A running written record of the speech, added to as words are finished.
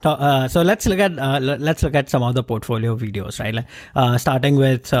So let's look at some of the portfolio videos, right? Starting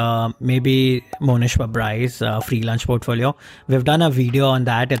with maybe Monish Babrai's free lunch portfolio. We've done a video on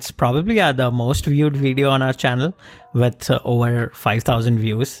that. It's probably the most viewed video on our channel with over 5,000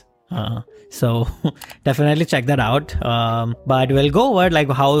 views. So definitely check that out. But we'll go over like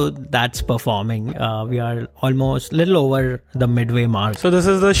how that's performing. We are almost little over the midway mark. So this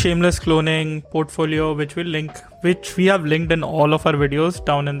is the shameless cloning portfolio, which we have linked in all of our videos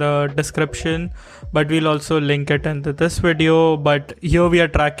down in the description, but we'll also link it into this video. But here we are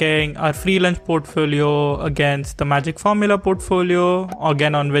tracking our free lunch portfolio against the Magic Formula portfolio,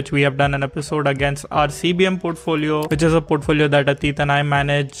 again on which we have done an episode against our CBM portfolio, which is a portfolio that Atit and I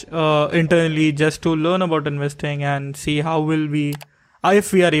manage internally just to learn about investing and see how will we,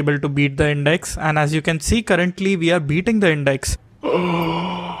 if we are able to beat the index. And as you can see, currently we are beating the index.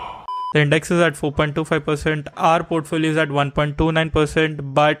 The index is at 4.25%. Our portfolio is at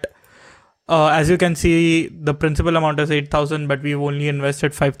 1.29%. But as you can see, the principal amount is 8,000, but we've only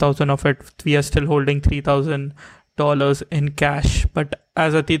invested 5,000 of it. We are still holding $3,000 in cash. But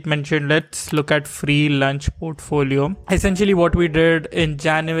as Atit mentioned, let's look at free lunch portfolio. Essentially, what we did in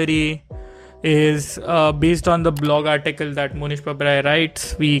January is based on the blog article that Monish Babrai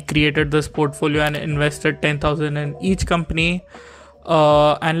writes, we created this portfolio and invested 10,000 in each company.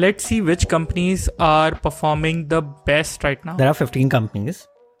 And let's see which companies are performing the best right now. There are 15 companies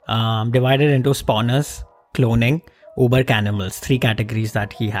divided into spawners, cloning, Uber, Canimals, 3 categories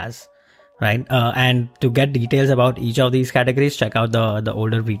that he has. Right. And to get details about each of these categories, check out the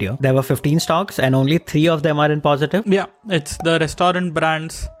older video. There were 15 stocks and only 3 of them are in positive. Yeah, it's the restaurant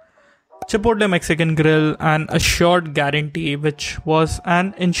brands, Chipotle Mexican Grill, and Assured Guarantee, which was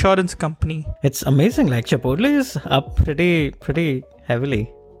an insurance company. It's amazing. Like Chipotle is up pretty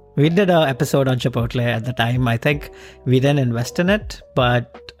heavily. We did an episode on Chipotle at the time. I think we didn't invest in it,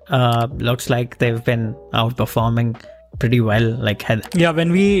 but looks like they've been outperforming pretty well.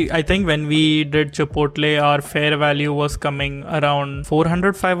 When we did Chipotle, our fair value was coming around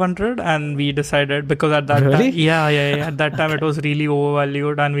 400-500, and we decided, because at that time, at that time it was really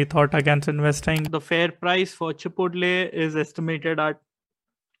overvalued, and we thought against investing. The fair price for Chipotle is estimated at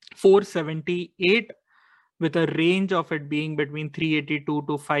 478, with a range of it being between 382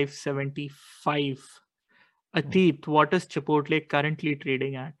 to 575. Atit, what is Chipotle currently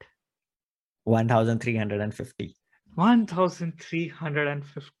trading at? 1,350.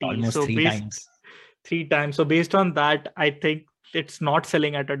 1,350. Almost so 3 times. 3 times. So based on that, I think it's not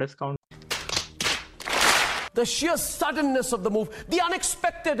selling at a discount. The sheer suddenness of the move, the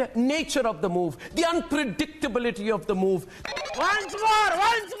unexpected nature of the move, the unpredictability of the move. Once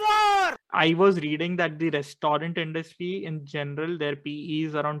more! I was reading that the restaurant industry in general, their PE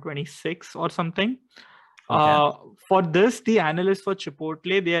is around 26 or something. Okay. For this, the analysts for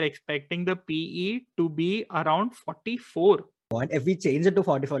Chipotle, they are expecting the PE to be around 44. What if we change it to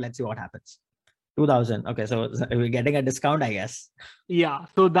 44? Let's see what happens. 2,000. Okay, so we're getting a discount, I guess. Yeah,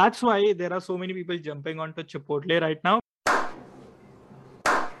 so that's why there are so many people jumping onto Chipotle right now.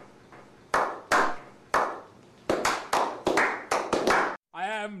 I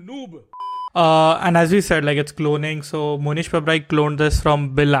am noob. And as we said, it's cloning. So Monish Babrai cloned this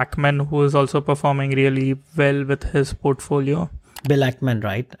from Bill Ackman, who is also performing really well with his portfolio. Bill Ackman,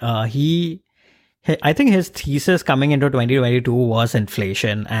 right? I think his thesis coming into 2022 was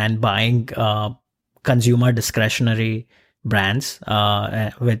inflation and buying consumer discretionary brands,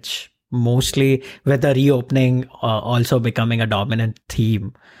 which mostly with the reopening also becoming a dominant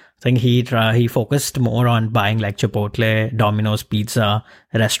theme. I think he focused more on buying like Chipotle, Domino's Pizza,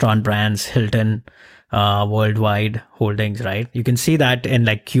 restaurant brands, Hilton, Worldwide Holdings, right? You can see that in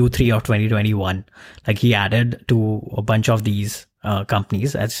Q3 of 2021. He added to a bunch of these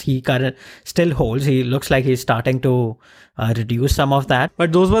companies as he still holds. He looks like he's starting to reduce some of that.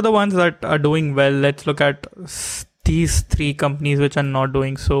 But those were the ones that are doing well. Let's look at these 3 companies which are not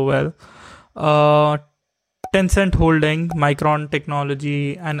doing so well. Tencent Holding, Micron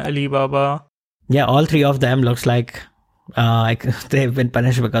Technology, and Alibaba. Yeah, all 3 of them looks like they've been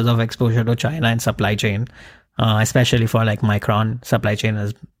punished because of exposure to China and supply chain, especially for Micron. Supply chain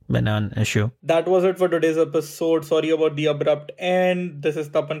has been an issue. That was it for today's episode. Sorry about the abrupt end. This is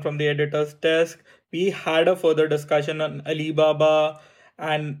Tapan from the editor's desk. We had a further discussion on Alibaba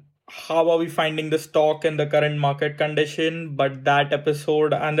and how are we finding the stock in the current market condition, but that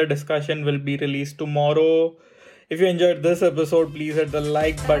episode and the discussion will be released tomorrow. If you enjoyed this episode, please hit the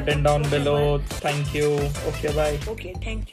like button down below. Thank you. Okay, bye. Okay, thank you.